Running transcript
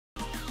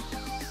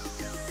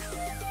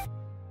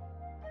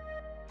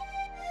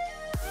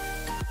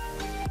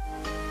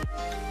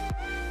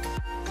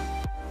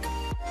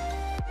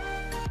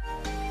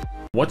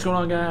What's going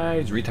on,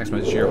 guys? Retext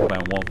message here. Hope I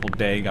have a wonderful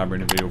day. Got a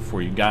brand new video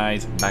for you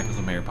guys. Back with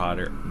some Harry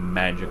Potter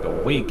Magic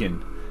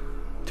Awakened.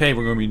 Today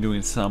we're going to be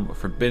doing some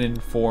Forbidden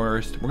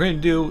Forest. We're going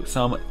to do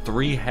some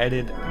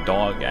three-headed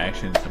dog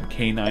action, some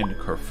Canine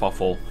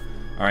Kerfuffle.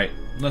 Alright,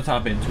 let's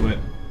hop into it.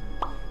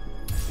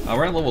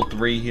 We're at level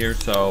 3 here,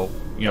 so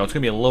it's going to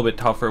be a little bit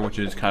tougher, which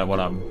is kind of what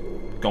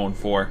I'm going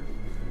for.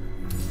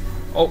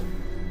 Oh,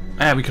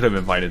 we could have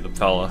invited the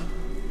fella.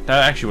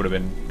 That actually would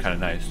have been kind of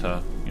nice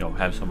to,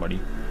 have somebody.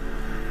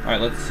 Alright,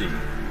 let's see.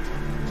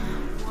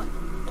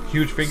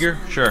 Huge figure?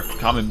 Sure.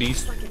 Common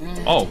beast.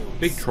 Oh,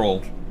 big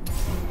troll.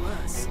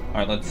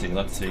 Alright, let's see.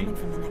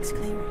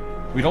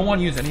 We don't want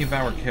to use any of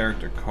our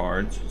character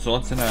cards, so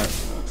let's send out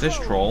this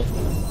troll to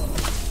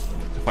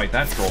fight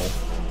that troll.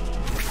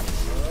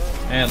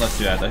 And let's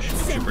do that. That should be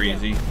super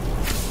easy. It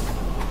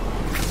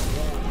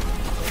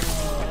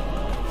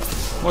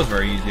was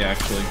very easy,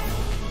 actually.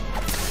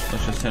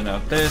 Let's just send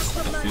out this.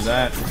 Let's do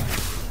that.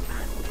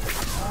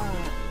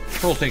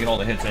 Troll's taking all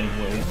the hits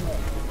anyway.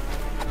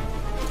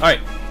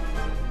 Alright.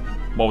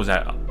 What was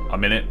that? A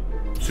minute?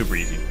 Super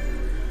easy.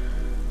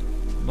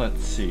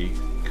 Let's see.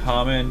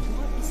 Common,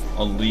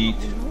 Elite,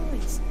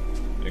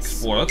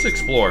 Explore. Let's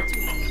explore.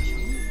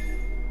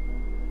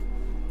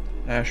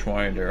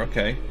 Ashwinder,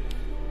 okay.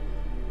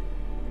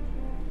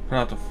 Put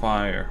out the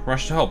fire.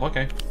 Rush to help,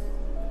 okay.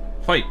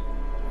 Fight.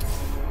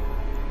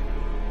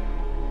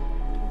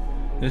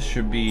 This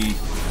should be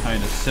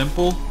kind of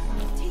simple.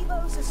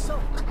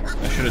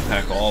 I should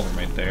attack all of them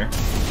right there.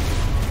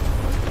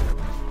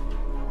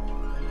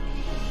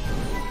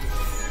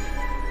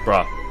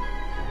 Bruh.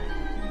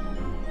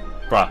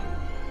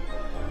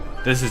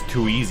 This is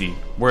too easy.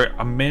 We're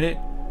a minute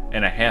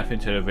and a half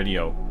into the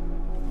video,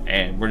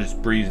 and we're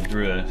just breezing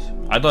through this.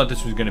 I thought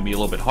this was going to be a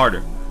little bit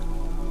harder.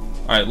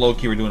 Alright,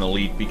 low-key we're doing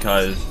Elite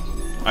because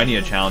I need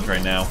a challenge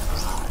right now.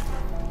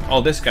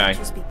 Oh, this guy.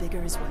 I've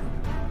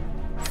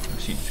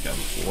seen this guy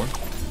before.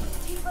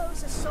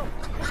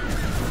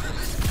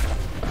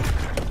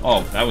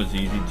 Oh, that was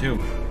easy too.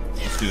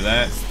 Let's do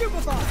that.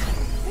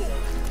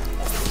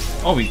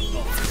 Oh, we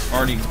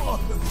already...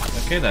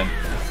 Okay then.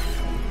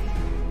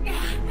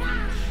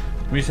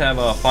 We just have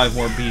 5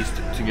 more beasts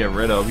to get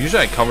rid of.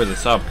 Usually I cover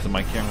this up because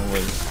my camera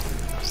was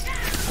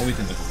always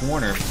in the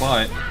corner,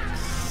 but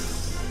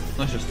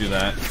let's just do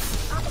that.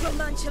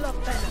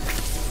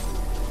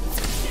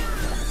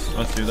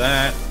 Let's do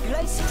that.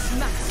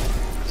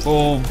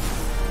 Boom.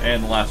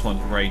 And the last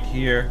one's right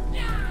here.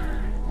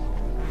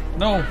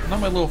 No, not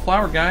my little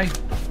flower guy.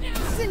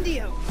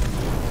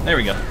 There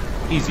we go.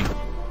 Easy.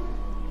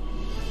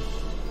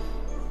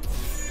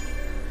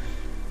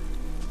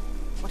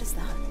 What is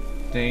that?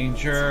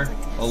 Danger,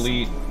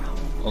 Elite,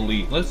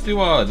 Elite. Let's do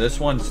this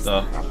one's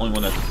the only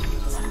one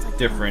that's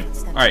different.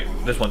 Alright,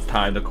 this one's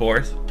timed, of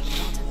course.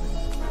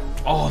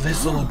 Oh,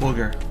 this little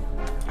booger.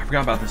 I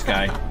forgot about this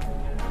guy.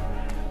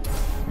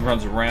 He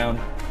runs around.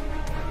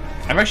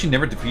 I've actually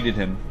never defeated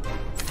him.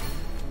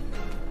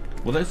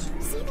 Will this?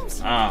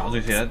 I was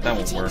gonna say that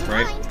won't work,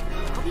 right?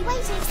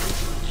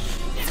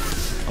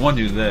 I want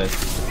to do this.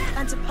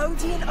 I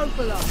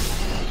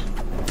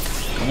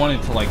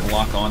wanted to like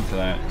lock onto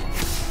that.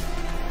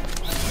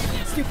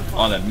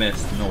 Oh, that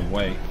missed. No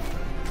way.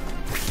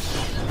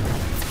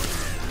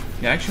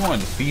 Yeah, I actually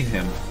want to defeat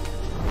him.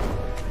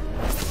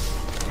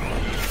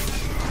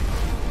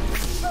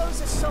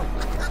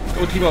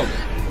 Go, T-Bow.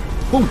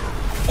 Boom!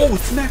 Oh, it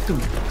smacked him!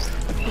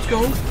 Let's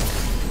go!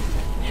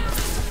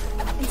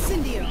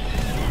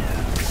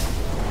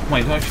 Come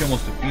on, he's actually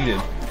almost defeated.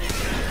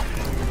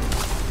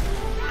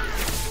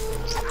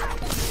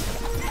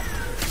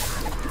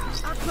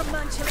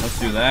 Let's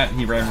do that.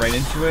 He ran right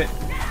into it.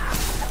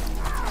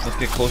 Let's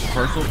get close and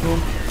personal to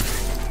him.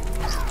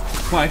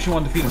 Come on, I actually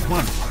want to defeat him. Come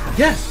on.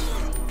 Yes!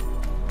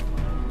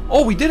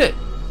 Oh, we did it!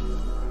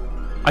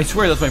 I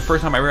swear that's my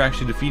first time ever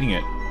actually defeating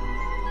it.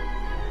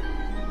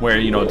 Where,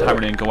 the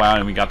timer didn't go out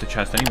and we got the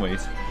chest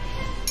anyways.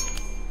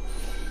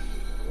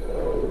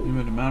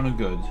 Even amount of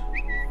goods.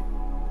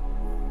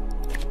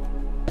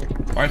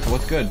 Alright, so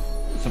what's good?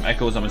 Some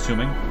echoes, I'm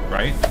assuming,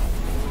 right?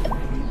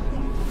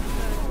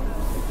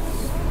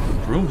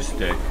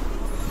 Broomstick.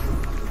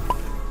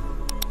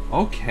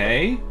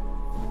 Okay.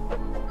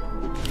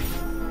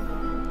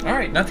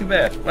 Alright, not too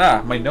bad.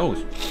 Ah, my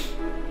nose.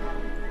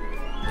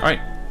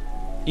 Alright.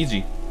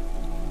 Easy.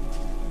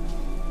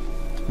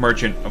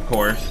 Merchant, of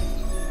course.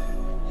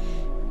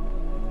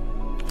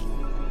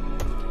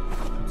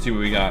 Let's see what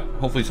we got.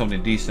 Hopefully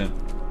something decent.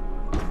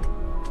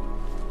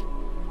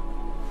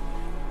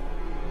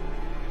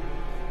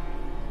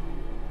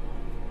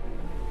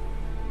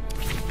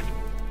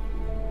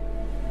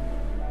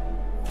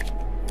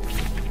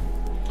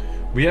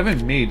 We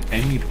haven't made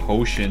any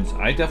potions.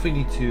 I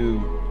definitely need to...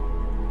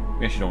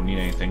 We actually don't need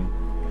anything.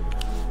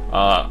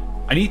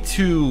 I need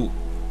to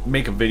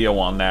make a video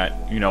on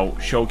that,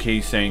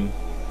 showcasing,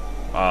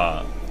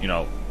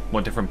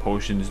 what different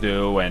potions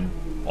do and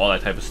all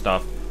that type of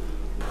stuff.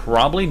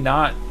 Probably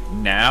not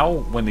now.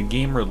 When the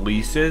game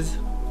releases,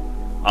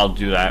 I'll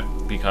do that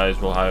because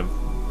we'll have,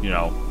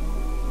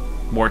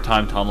 more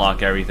time to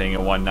unlock everything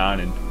and whatnot,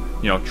 and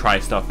you know, try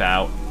stuff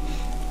out.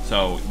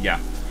 So yeah.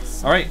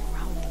 All right,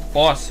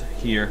 boss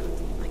here.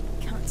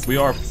 We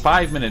are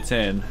 5 minutes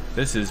in.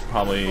 This is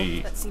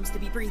probably that seems to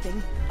be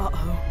breathing.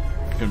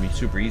 gonna be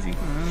super easy.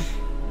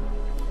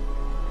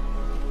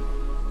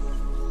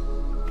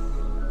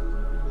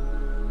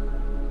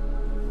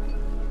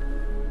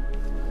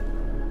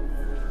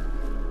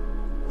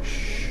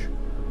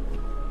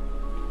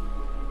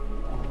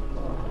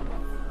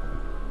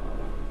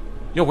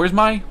 Yo, where's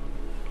my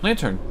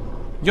lantern?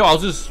 Yo, I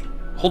was just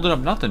holding up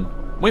nothing.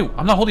 Wait,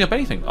 I'm not holding up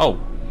anything. Oh.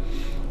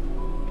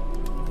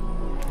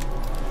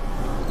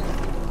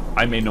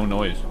 I made no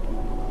noise.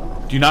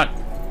 Do not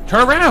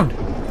turn around!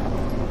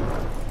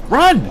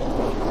 Run!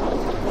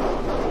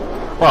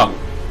 Well.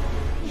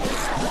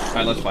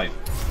 Alright, let's fight.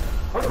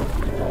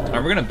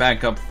 Alright, we're gonna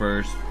back up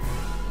first.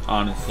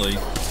 Honestly.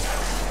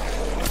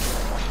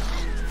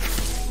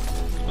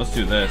 Let's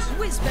do this.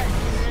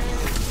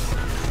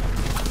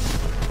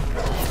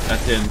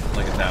 That did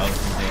like 1,000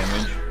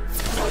 damage.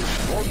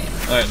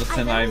 Alright, let's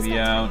send Ivy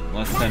out.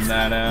 Let's send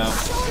that out.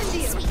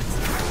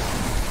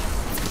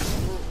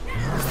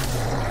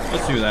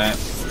 Let's do that.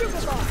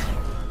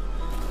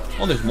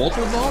 Oh, there's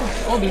multiple balls?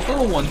 Oh, there's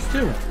little ones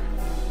too.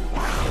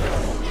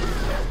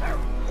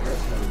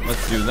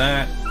 Let's do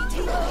that.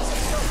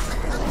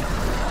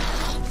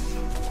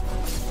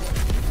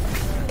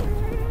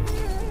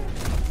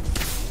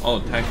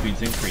 Oh, attack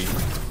speed's increased.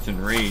 It's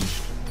enraged.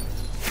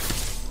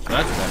 So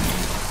that's what that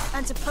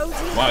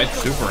means. Wow,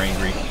 it's super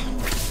angry.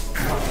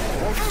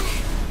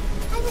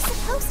 I was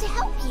supposed to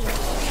help you.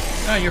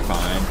 Ah, you're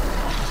fine.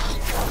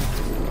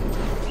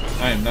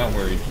 I am not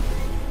worried.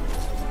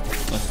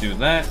 Let's do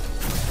that.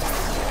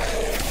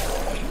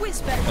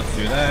 Let's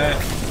do that.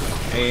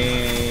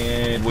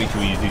 And way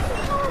too easy.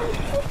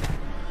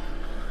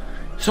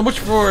 So much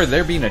for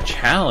there being a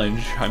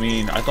challenge. I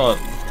mean, I thought,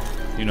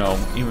 you know,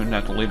 even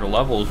at the later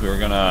levels we were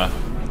gonna,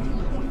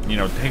 you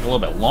know, take a little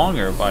bit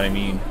longer, but I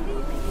mean,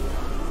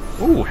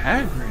 ooh,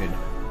 Hagrid.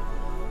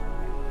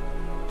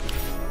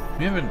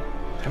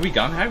 Have we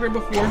gotten Hagrid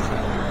before?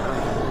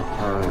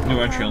 New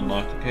entry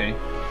unlocked, okay.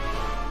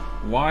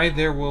 Why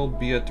there will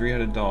be a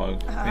three-headed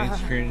dog. Fane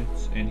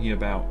experience and he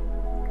about.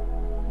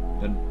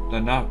 The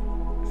not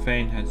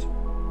Fane has.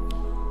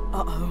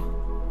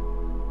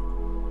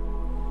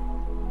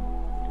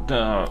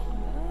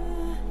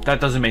 That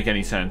doesn't make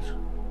any sense.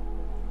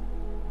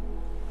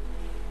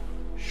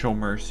 Show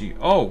mercy.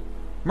 Oh,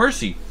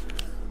 mercy.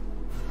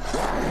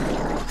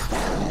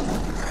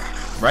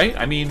 Right?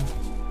 I mean,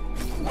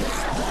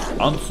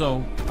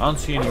 also, I don't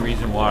see any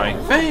reason why.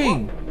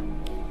 Fane!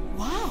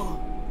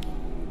 Wow.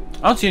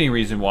 I don't see any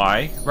reason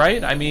why,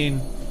 right? I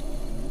mean,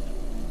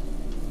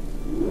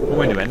 what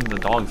am I doing? End the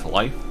dog's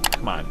life?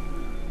 Come on.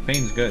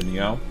 Fane's good, you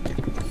know?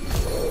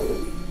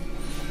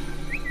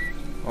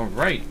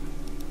 Alright.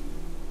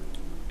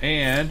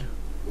 And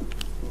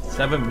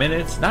 7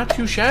 minutes. Not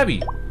too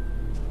shabby.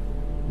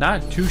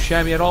 Not too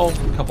shabby at all.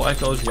 A couple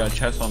echoes. You got a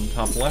chest on the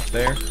top left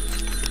there.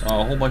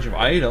 A whole bunch of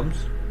items.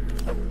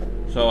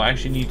 So I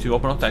actually need to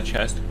open up that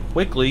chest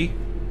quickly.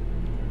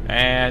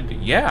 And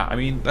yeah, I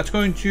mean, that's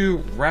going to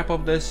wrap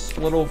up this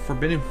little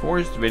Forbidden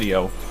Forest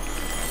video.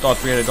 Thought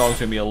 3-headed dog was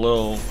going to be a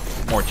little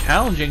more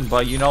challenging,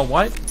 but you know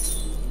what?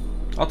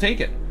 I'll take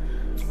it.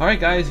 Alright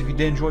guys, if you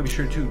did enjoy, be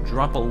sure to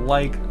drop a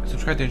like,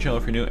 subscribe to the channel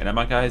if you're new, and I'm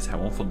out guys, have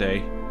a wonderful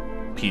day.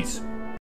 Peace.